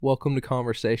Welcome to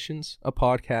Conversations, a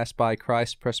podcast by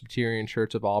Christ Presbyterian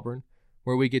Church of Auburn,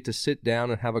 where we get to sit down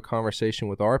and have a conversation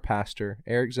with our pastor,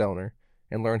 Eric Zellner,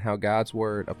 and learn how God's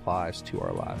Word applies to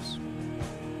our lives.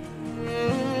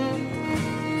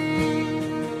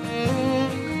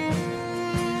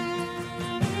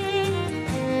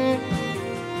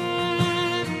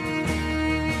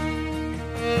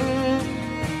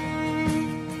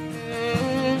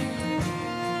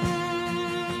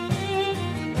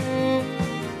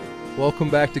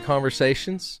 Welcome back to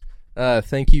Conversations.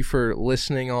 Thank you for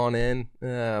listening on in.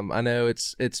 I know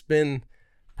it's been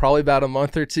probably about a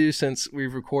month or two since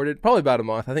we've recorded. Probably about a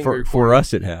month. I think for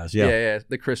us it has. Yeah,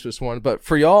 the Christmas one. But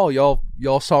for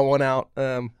y'all saw one out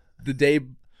the day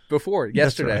before,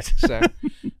 yesterday. That's right.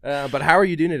 So, but how are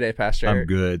you doing today, Pastor Eric? I'm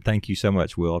good. Thank you so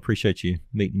much, Will. I appreciate you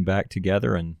meeting back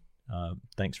together, and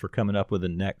thanks for coming up with the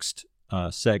next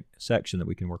section that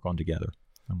we can work on together.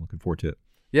 I'm looking forward to it.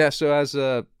 Yeah. So as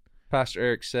Pastor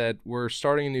Eric said, we're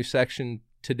starting a new section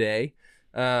today.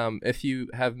 If you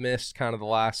have missed kind of the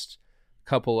last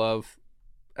couple of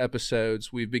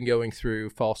episodes, we've been going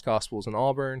through false gospels in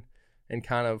Auburn and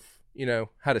kind of,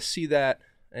 how to see that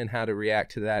and how to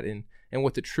react to that and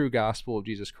what the true gospel of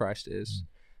Jesus Christ is.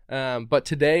 But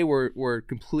today we're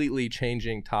completely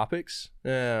changing topics.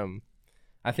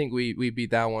 I think we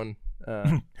beat that one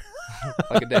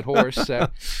like a dead horse. So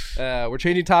we're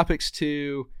changing topics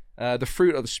to the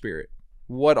fruit of the Spirit.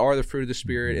 What are the fruit of the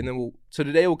Spirit? And then so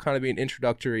today will kind of be an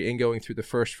introductory in going through the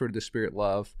first fruit of the Spirit,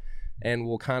 love, and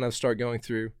we'll kind of start going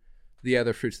through the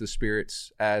other fruits of the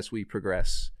Spirits as we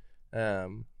progress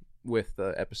with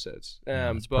the episodes.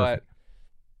 But perfect.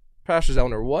 Pastor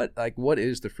Zellner, what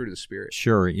is the fruit of the Spirit?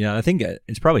 Sure. Yeah, I think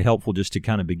it's probably helpful just to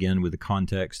kind of begin with the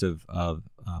context of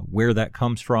where that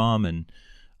comes from and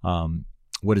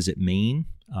what does it mean.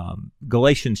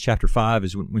 Galatians chapter 5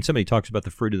 is when somebody talks about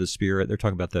the fruit of the Spirit, they're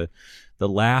talking about the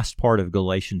last part of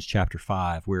Galatians chapter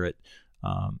 5, where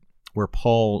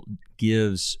Paul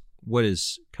gives what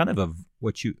is kind of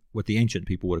what the ancient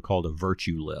people would have called a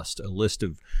virtue list, a list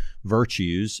of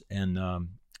virtues. And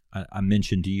I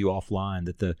mentioned to you offline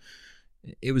that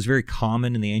it was very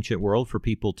common in the ancient world for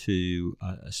people to,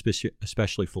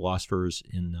 especially philosophers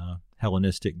in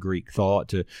Hellenistic Greek thought,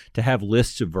 to have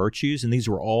lists of virtues, and these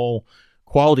were all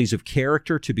qualities of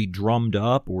character to be drummed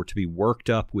up or to be worked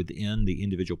up within the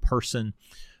individual person.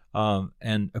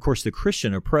 And of course, the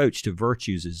Christian approach to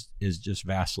virtues is just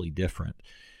vastly different.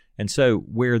 And so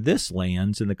where this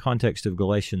lands in the context of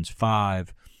Galatians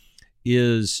 5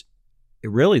 is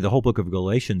really the whole book of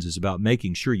Galatians is about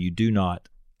making sure you do not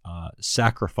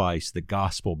sacrifice the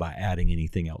gospel by adding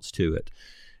anything else to it.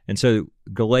 And so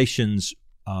Galatians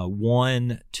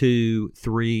 1, 2,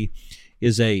 3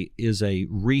 is a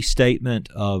restatement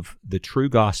of the true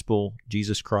gospel,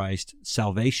 Jesus Christ.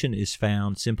 Salvation is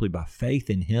found simply by faith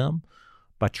in Him,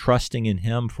 by trusting in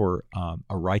Him for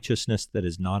a righteousness that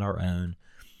is not our own.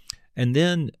 And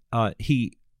then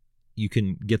you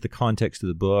can get the context of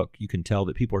the book. You can tell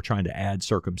that people are trying to add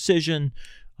circumcision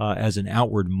as an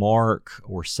outward mark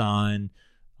or sign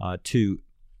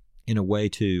in a way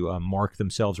to mark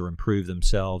themselves or improve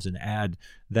themselves, and add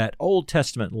that Old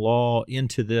Testament law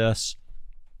into this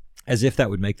as if that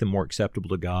would make them more acceptable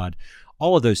to God.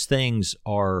 All of those things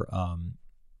are,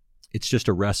 it's just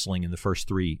a wrestling in the first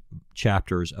 3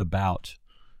 chapters about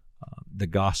the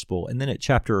gospel. And then at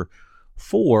chapter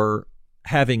 4,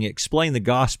 having explained the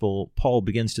gospel, Paul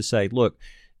begins to say, look,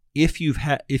 if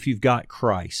you've got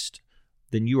Christ,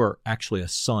 then you are actually a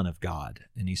son of God.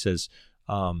 And he says,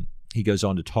 he goes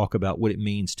on to talk about what it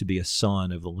means to be a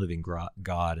son of the living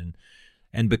God.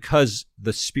 And because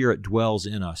the Spirit dwells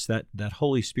in us, that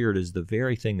Holy Spirit is the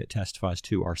very thing that testifies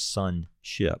to our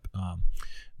sonship,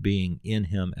 being in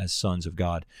Him as sons of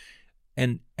God.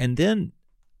 And then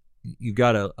you've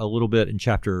got a little bit in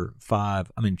chapter 4,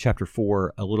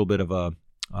 a little bit of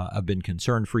I've been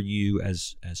concerned for you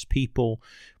as people.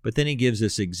 But then he gives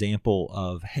this example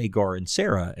of Hagar and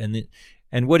Sarah.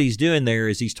 And what he's doing there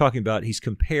is he's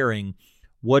comparing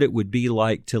what it would be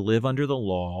like to live under the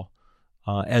law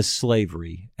as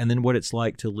slavery, and then what it's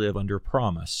like to live under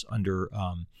promise,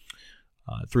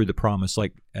 through the promise,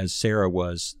 like as Sarah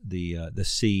was the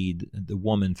seed, the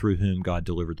woman through whom God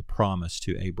delivered the promise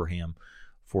to Abraham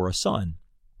for a son.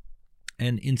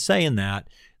 And in saying that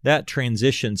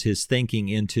transitions his thinking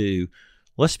into,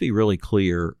 let's be really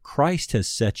clear, Christ has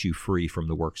set you free from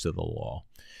the works of the law.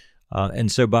 And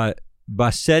so by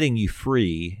setting you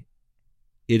free,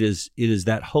 it is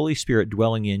that Holy Spirit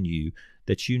dwelling in you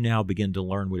that you now begin to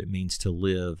learn what it means to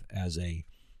live as a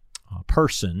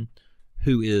person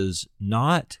who is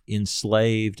not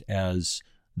enslaved as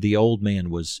the old man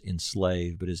was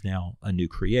enslaved but is now a new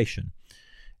creation.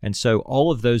 And so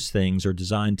all of those things are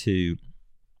designed to,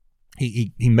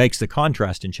 he makes the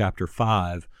contrast in chapter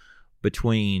 5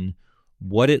 between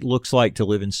what it looks like to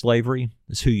live in slavery,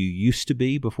 is who you used to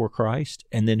be before Christ,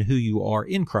 and then who you are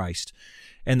in Christ,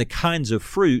 and the kinds of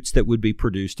fruits that would be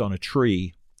produced on a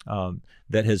tree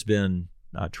that has been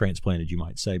transplanted, you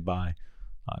might say, by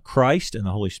Christ, and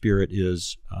the Holy Spirit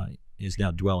is now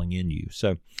dwelling in you.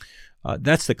 So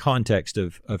that's the context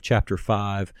of chapter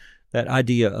 5. That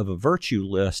idea of a virtue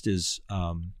list is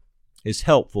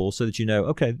helpful so that you know,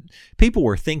 okay, people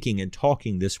were thinking and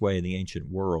talking this way in the ancient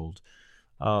world.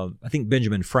 I think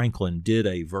Benjamin Franklin did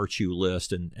a virtue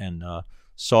list and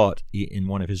sought in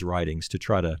one of his writings to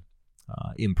try to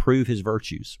improve his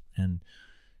virtues. And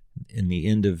in the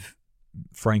end of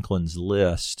Franklin's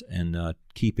list and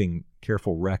keeping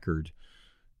careful record,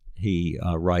 he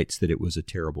writes that it was a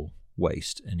terrible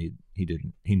waste, and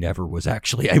he never was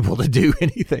actually able to do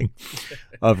anything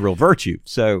of real virtue.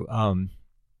 So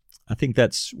I think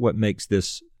that's what makes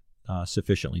this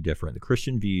sufficiently different. The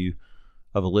Christian view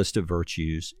of a list of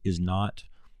virtues is not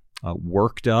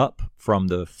worked up from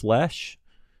the flesh.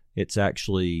 It's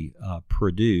actually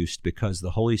produced because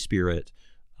the Holy Spirit,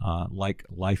 like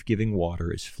life-giving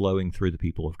water, is flowing through the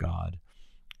people of God,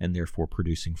 and therefore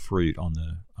producing fruit on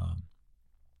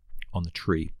the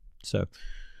tree. So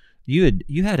you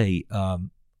had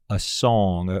a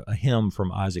song, a hymn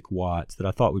from Isaac Watts that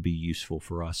I thought would be useful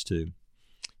for us to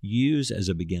use as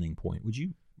a beginning point. Would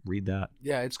you read that?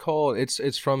 Yeah, it's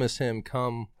from his hymn,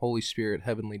 "Come, Holy Spirit,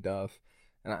 Heavenly Dove,"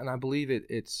 and I believe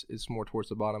it's more towards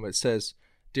the bottom. It says,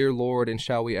 "Dear Lord, and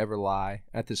shall we ever lie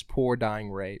at this poor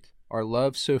dying rate? Our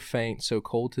love so faint, so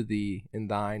cold to thee, and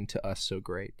thine to us so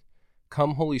great.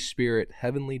 Come, Holy Spirit,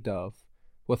 Heavenly Dove,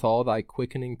 with all thy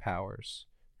quickening powers.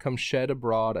 Come shed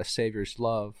abroad a Savior's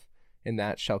love, and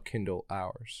that shall kindle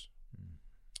ours."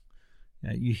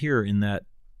 Now, you hear in that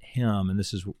hymn, and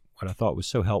this is what I thought was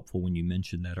so helpful when you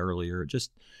mentioned that earlier,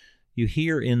 just you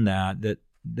hear in that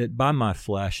by my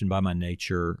flesh and by my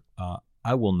nature,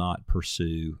 I will not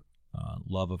pursue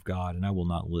love of God, and I will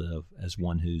not live as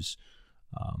one who's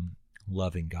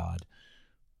loving God.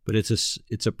 But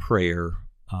it's a prayer,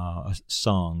 a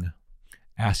song,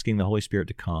 asking the Holy Spirit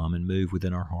to come and move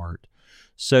within our heart,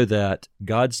 so that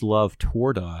God's love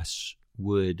toward us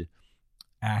would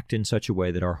act in such a way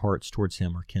that our hearts towards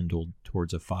Him are kindled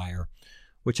towards a fire,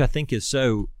 which I think is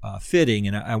so fitting.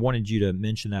 And I wanted you to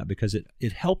mention that because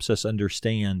it helps us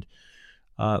understand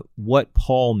what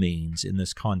Paul means in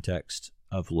this context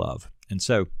of love. And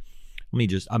so I'm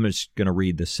just going to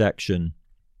read the section.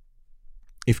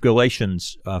 If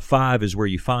Galatians 5 is where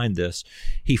you find this,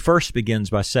 he first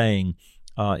begins by saying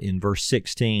in verse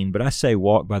 16, "But I say,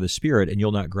 walk by the Spirit, and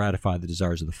you'll not gratify the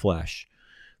desires of the flesh.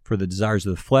 For the desires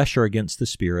of the flesh are against the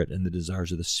Spirit, and the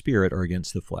desires of the Spirit are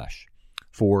against the flesh.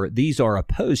 For these are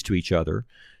opposed to each other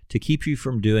to keep you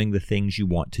from doing the things you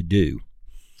want to do.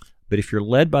 But if you're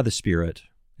led by the Spirit,"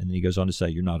 and then he goes on to say,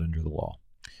 "you're not under the law."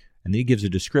 And then he gives a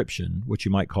description, what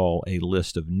you might call a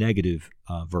list of negative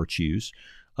virtues,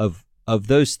 of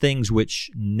those things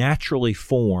which naturally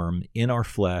form in our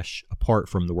flesh apart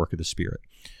from the work of the Spirit.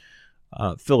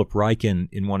 Philip Ryken,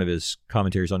 in one of his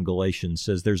commentaries on Galatians,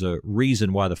 says there's a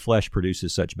reason why the flesh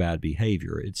produces such bad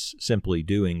behavior. It's simply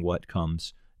doing what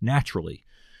comes naturally.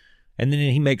 And then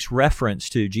he makes reference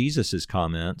to Jesus's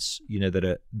comments,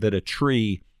 that a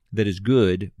tree that is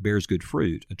good bears good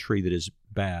fruit. A tree that is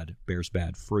bad bears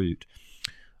bad fruit.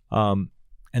 And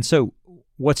so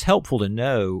what's helpful to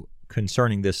know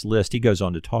concerning this list, he goes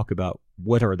on to talk about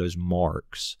what are those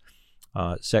marks.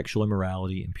 Sexual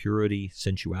immorality, impurity,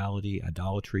 sensuality,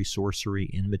 idolatry, sorcery,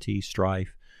 enmity,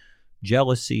 strife,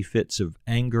 jealousy, fits of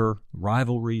anger,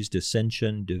 rivalries,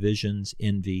 dissension, divisions,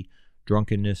 envy,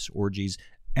 drunkenness, orgies.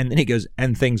 And then he goes,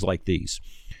 and things like these.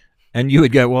 And you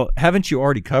would go, well, haven't you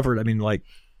already covered? I mean,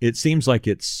 it seems like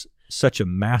it's such a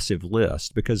massive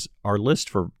list, because our list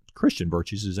for Christian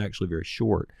virtues is actually very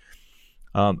short.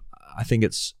 I think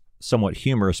it's somewhat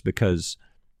humorous because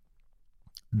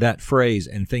that phrase,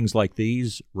 "and things like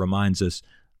these," reminds us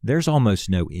there's almost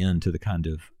no end to the kind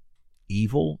of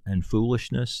evil and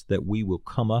foolishness that we will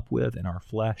come up with in our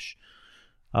flesh.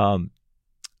 And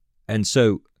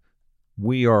so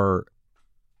we are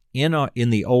in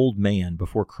the old man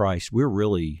before Christ. We're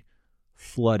really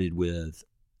flooded with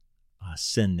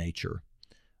sin nature,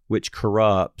 which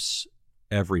corrupts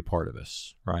every part of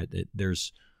us, right?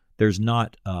 There's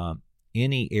not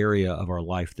any area of our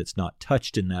life that's not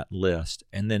touched in that list,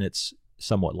 and then it's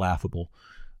somewhat laughable,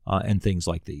 and things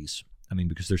like these. I mean,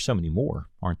 because there's so many more,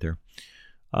 aren't there?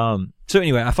 So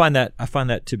anyway, I find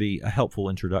that to be a helpful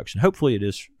introduction. Hopefully it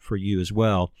is for you as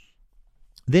well.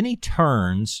 Then he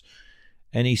turns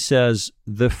and he says,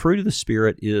 the fruit of the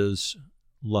Spirit is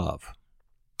love.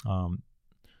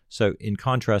 So in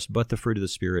contrast, but the fruit of the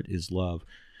Spirit is love.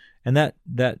 And that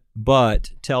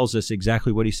but tells us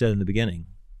exactly what he said in the beginning.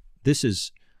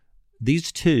 These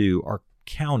two are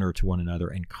counter to one another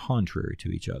and contrary to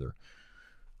each other.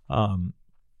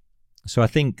 So I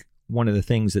think one of the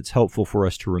things that's helpful for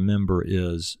us to remember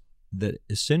is that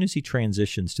as soon as he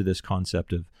transitions to this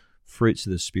concept of fruits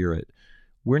of the Spirit,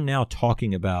 we're now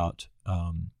talking about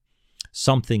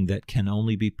something that can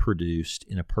only be produced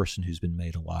in a person who's been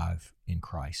made alive in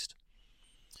Christ.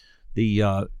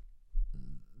 The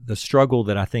struggle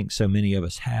that I think so many of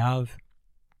us have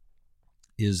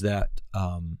is that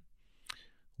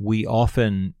we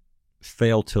often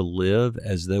fail to live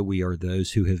as though we are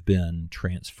those who have been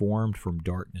transformed from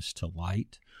darkness to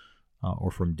light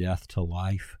or from death to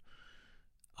life.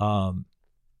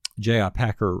 J.I.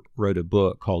 Packer wrote a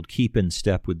book called Keep in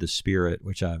Step with the Spirit,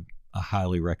 which I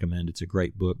highly recommend. It's a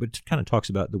great book, but it kind of talks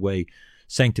about the way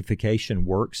sanctification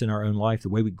works in our own life, the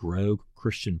way we grow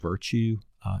Christian virtue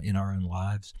in our own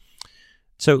lives.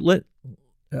 So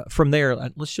from there,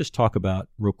 let's just talk about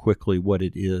real quickly what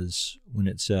it is when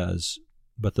it says,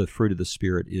 but the fruit of the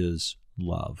Spirit is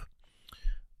love.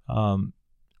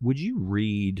 Would you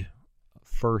read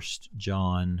 1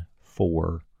 John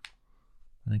 4?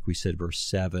 I think we said verse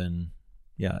 7.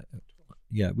 Yeah.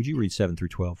 Would you read 7 through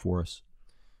 12 for us?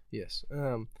 Yes.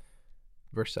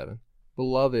 Verse 7.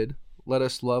 Beloved, let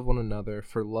us love one another,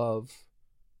 for love...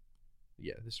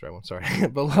 Yeah, this is the right one, sorry.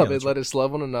 Beloved, let us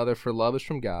love one another, for love is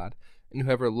from God, and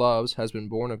whoever loves has been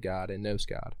born of God and knows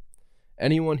God.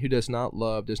 Anyone who does not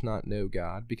love does not know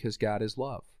God, because God is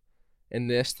love. In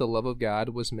this the love of God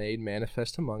was made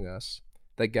manifest among us,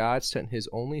 that God sent his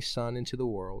only Son into the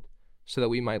world, so that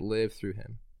we might live through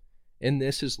him. In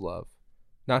this is love,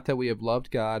 not that we have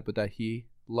loved God, but that he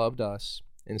loved us,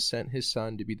 and sent his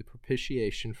Son to be the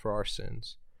propitiation for our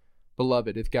sins.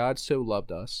 Beloved, if God so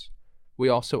loved us, we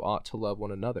also ought to love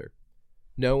one another.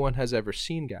 No one has ever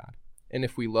seen God, and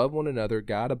if we love one another,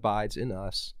 God abides in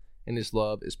us, and his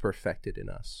love is perfected in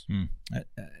us.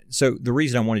 So the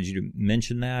reason I wanted you to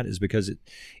mention that is because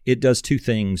it does two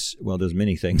things. Well, there's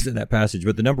many things in that passage,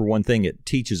 but the number one thing it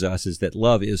teaches us is that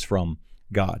love is from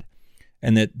God,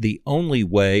 and that the only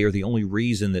way or the only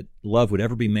reason that love would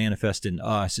ever be manifest in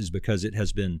us is because it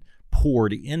has been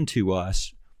poured into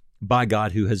us by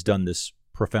God, who has done this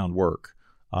profound work,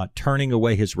 turning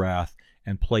away his wrath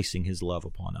and placing his love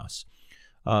upon us.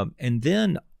 And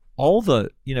then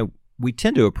we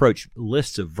tend to approach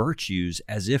lists of virtues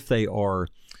as if they are,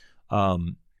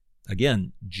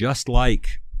 again, just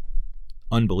like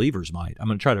unbelievers might. I'm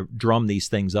going to try to drum these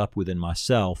things up within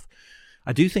myself.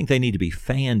 I do think they need to be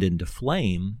fanned into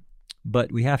flame,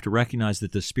 but we have to recognize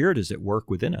that the Spirit is at work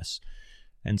within us.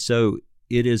 And so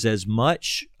it is as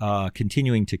much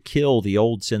continuing to kill the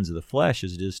old sins of the flesh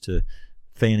as it is to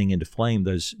fanning into flame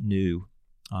those new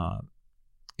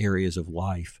areas of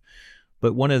life.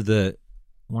 But one of the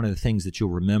things that you'll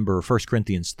remember, 1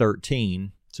 Corinthians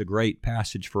 13, it's a great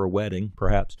passage for a wedding,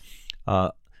 perhaps,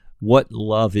 what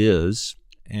love is.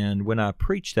 And when I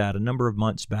preached that a number of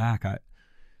months back,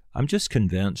 I'm just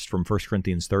convinced from 1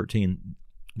 Corinthians 13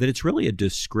 that it's really a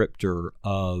descriptor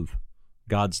of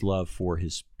God's love for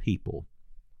his people.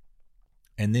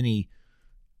 And then he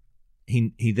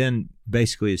then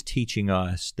basically is teaching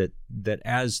us that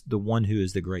as the one who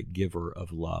is the great giver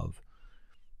of love,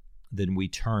 then we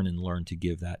turn and learn to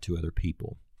give that to other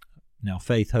people. Now,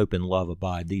 faith, hope, and love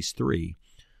abide, these three.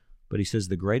 But he says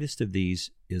the greatest of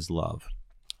these is love.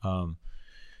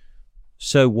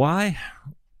 So why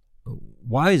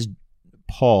is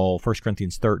Paul, 1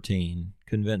 Corinthians 13,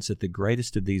 convinced that the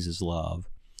greatest of these is love?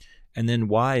 And then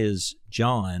why is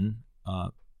John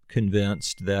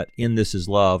convinced that in this is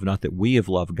love, not that we have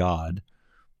loved God,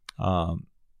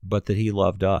 but that he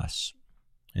loved us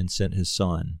and sent his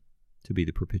Son to be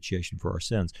the propitiation for our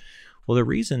sins? Well, the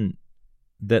reason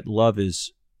that love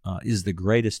is the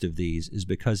greatest of these is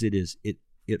because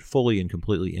it fully and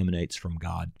completely emanates from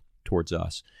God towards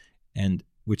us, and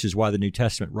which is why the New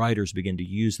Testament writers begin to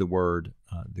use the word,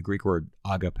 the Greek word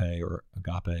agape or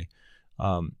agape,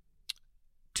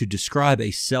 to describe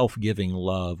a self-giving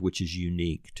love which is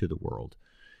unique to the world.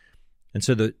 And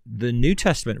so the New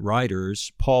Testament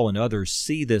writers, Paul and others,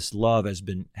 see this love as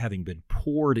having been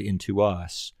poured into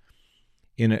us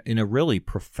in a really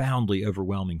profoundly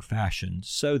overwhelming fashion,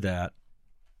 so that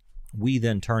we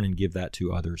then turn and give that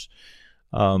to others.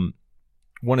 One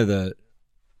of the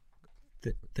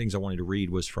things I wanted to read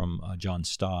was from John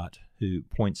Stott, who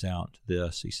points out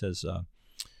this. He says,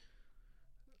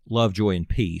 love, joy, and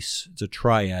peace. It's a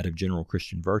triad of general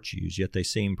Christian virtues, yet they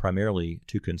seem primarily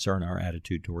to concern our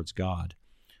attitude towards God.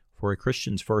 For a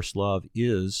Christian's first love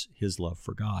is his love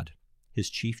for God.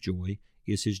 His chief joy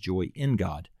is his joy in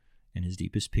God, and his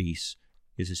deepest peace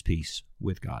is his peace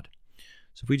with God.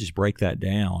 So if we just break that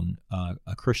down,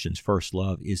 a Christian's first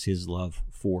love is his love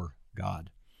for God.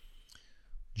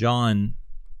 John,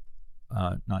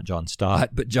 not John Stott,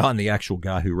 but John, the actual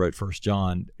guy who wrote 1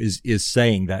 John, is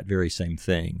saying that very same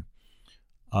thing.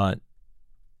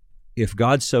 If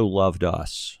God so loved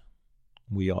us,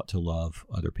 we ought to love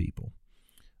other people.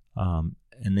 And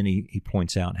then he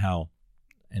points out how,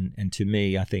 and to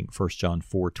me, I think 1 John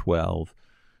 4:12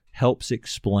 helps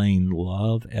explain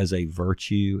love as a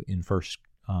virtue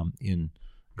in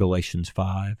Galatians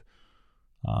 5.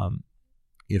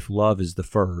 If love is the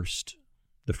first,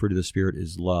 the fruit of the Spirit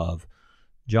is love.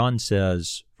 John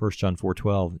says, 1 John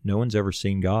 4:12, no one's ever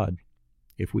seen God.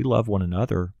 If we love one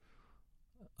another,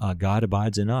 God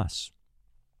abides in us,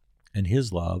 and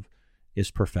his love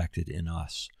is perfected in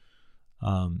us.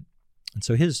 And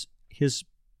so his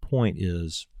point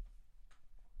is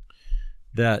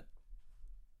that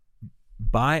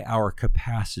by our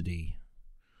capacity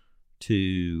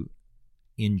to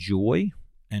enjoy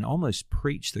and almost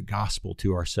preach the gospel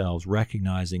to ourselves,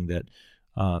 recognizing that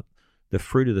the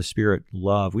fruit of the Spirit,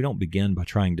 love, we don't begin by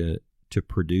trying to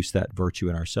produce that virtue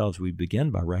in ourselves. We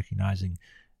begin by recognizing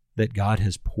that God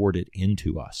has poured it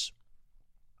into us.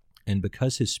 And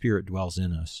because his Spirit dwells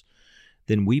in us,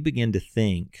 then we begin to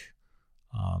think,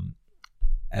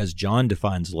 as John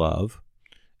defines love,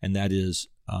 and that is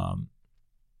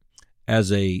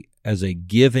as a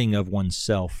giving of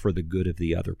oneself for the good of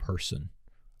the other person,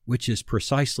 which is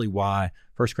precisely why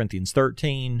 1 Corinthians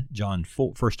 13, 1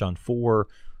 John 4,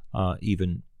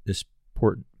 even this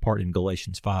part in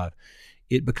Galatians 5,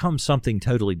 it becomes something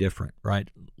totally different, right?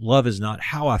 Love is not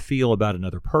how I feel about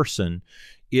another person.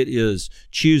 It is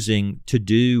choosing to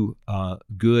do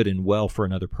good and well for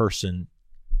another person,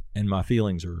 and my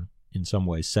feelings are in some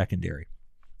ways secondary.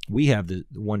 We have the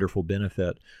wonderful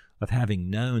benefit of having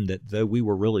known that though we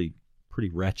were really pretty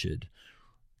wretched,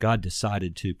 God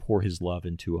decided to pour his love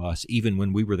into us, even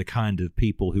when we were the kind of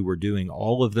people who were doing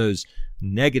all of those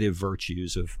negative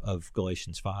virtues of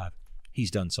Galatians 5.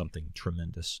 He's done something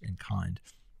tremendous and kind.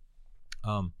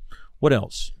 What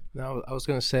else? No, I was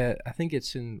going to say, I think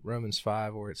it's in Romans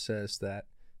 5 where it says that,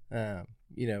 a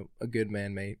good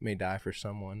man may die for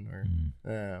someone, or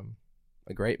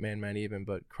a great man might even,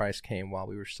 but Christ came while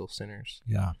we were still sinners.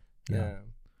 Yeah.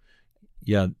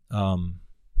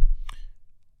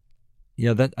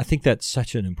 That I think that's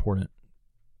such an important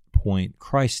point.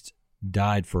 Christ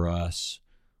died for us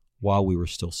while we were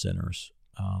still sinners.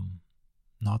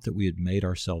 Not that we had made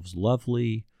ourselves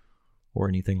lovely or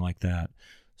anything like that.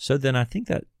 So then I think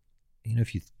that,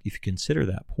 if you consider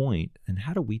that point, and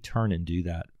how do we turn and do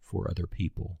that for other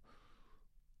people?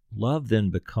 Love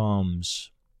then becomes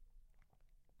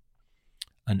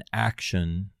an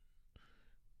action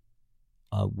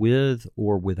with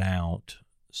or without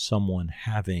someone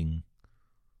having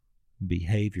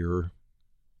behavior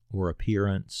or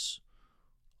appearance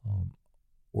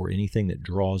or anything that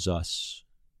draws us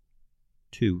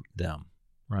to them,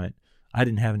 right? I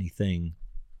didn't have anything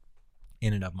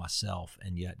in and of myself,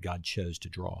 and yet God chose to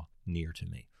draw near to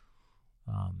me.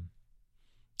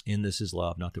 In this is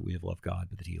love, not that we have loved God,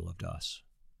 but that he loved us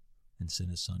and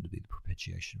sent his Son to be the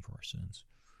propitiation for our sins.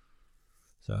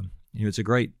 So, it's a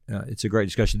great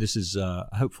discussion. This is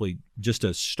hopefully just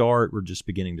a start. We're just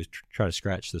beginning to try to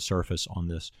scratch the surface on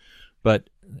this, but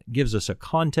it gives us a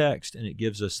context, and it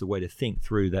gives us the way to think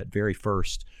through that very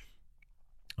first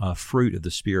fruit of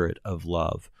the Spirit of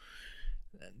love.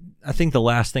 I think the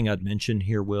last thing I'd mention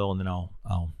here, Will, and then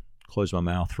I'll close my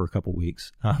mouth for a couple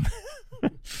weeks,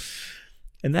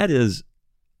 and that is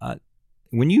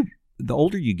the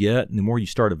older you get and the more you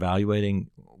start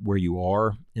evaluating where you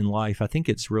are in life, I think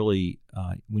it's really,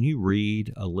 when you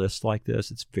read a list like this,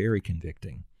 it's very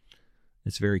convicting.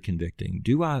 It's very convicting.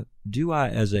 Do I,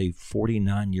 as a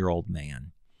 49-year-old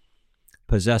man,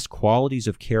 possess qualities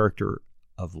of character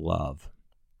of love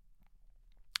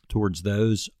towards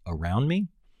those around me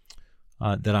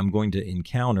that I'm going to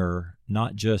encounter,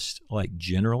 not just like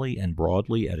generally and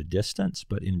broadly at a distance,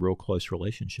 but in real close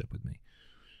relationship with me?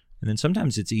 And then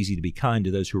sometimes it's easy to be kind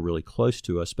to those who are really close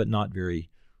to us, but not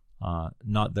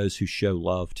those who show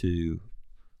love to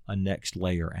a next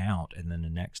layer out, and then a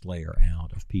next layer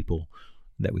out of people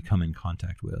that we come in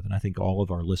contact with. And I think all of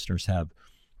our listeners have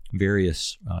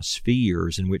various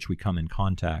spheres in which we come in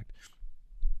contact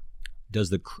does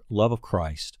the love of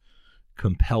Christ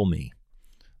compel me,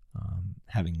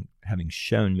 having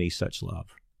shown me such love,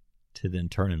 to then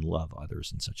turn and love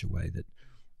others in such a way that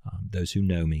those who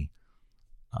know me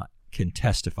can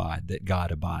testify that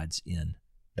God abides in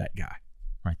that guy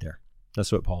right there.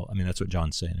 That's what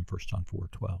John's saying in 1 John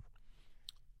 4:12.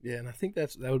 Yeah, and I think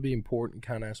that would be important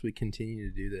kind of as we continue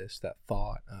to do this, that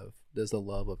thought of, does the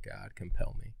love of God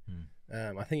compel me?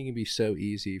 I think it can be so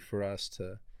easy for us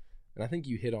to, and I think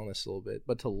you hit on this a little bit,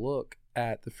 but to look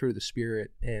at the fruit of the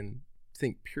Spirit and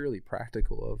think purely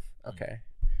practical of, okay,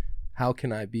 how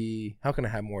can I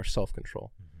have more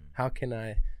self-control? How can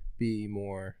I be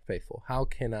more faithful? How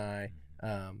can I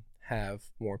have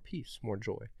more peace, more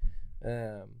joy?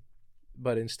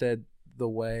 But instead, the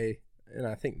way, and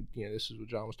I think, this is what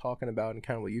John was talking about and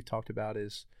kind of what you've talked about,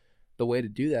 is the way to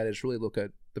do that is really look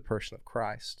at the person of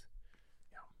Christ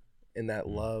and that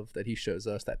love that he shows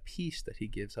us, that peace that he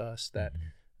gives us, that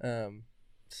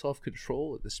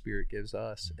self-control that the Spirit gives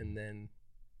us, and then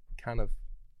kind of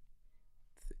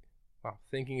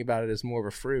thinking about it as more of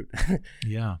a fruit.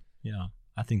 Yeah.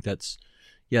 I think that's,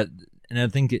 and I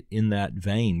think in that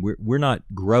vein, we're not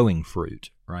growing fruit,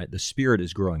 right? The Spirit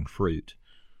is growing fruit,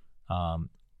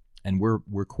 and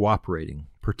we're cooperating,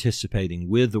 participating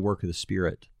with the work of the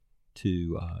Spirit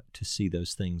to see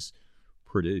those things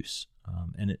produce,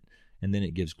 and then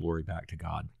it gives glory back to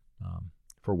God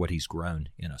for what He's grown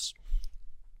in us.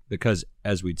 Because,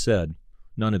 as we'd said,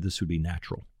 none of this would be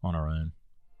natural on our own.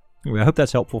 Anyway, I hope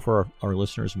that's helpful for our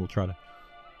listeners, and we'll try to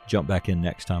jump back in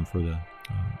next time for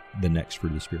the next fruit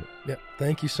of the Spirit. Yep.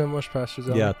 Thank you so much, Pastor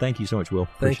Zeller. Yeah, thank you so much, Will.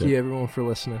 Thank you, everyone, for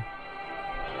listening.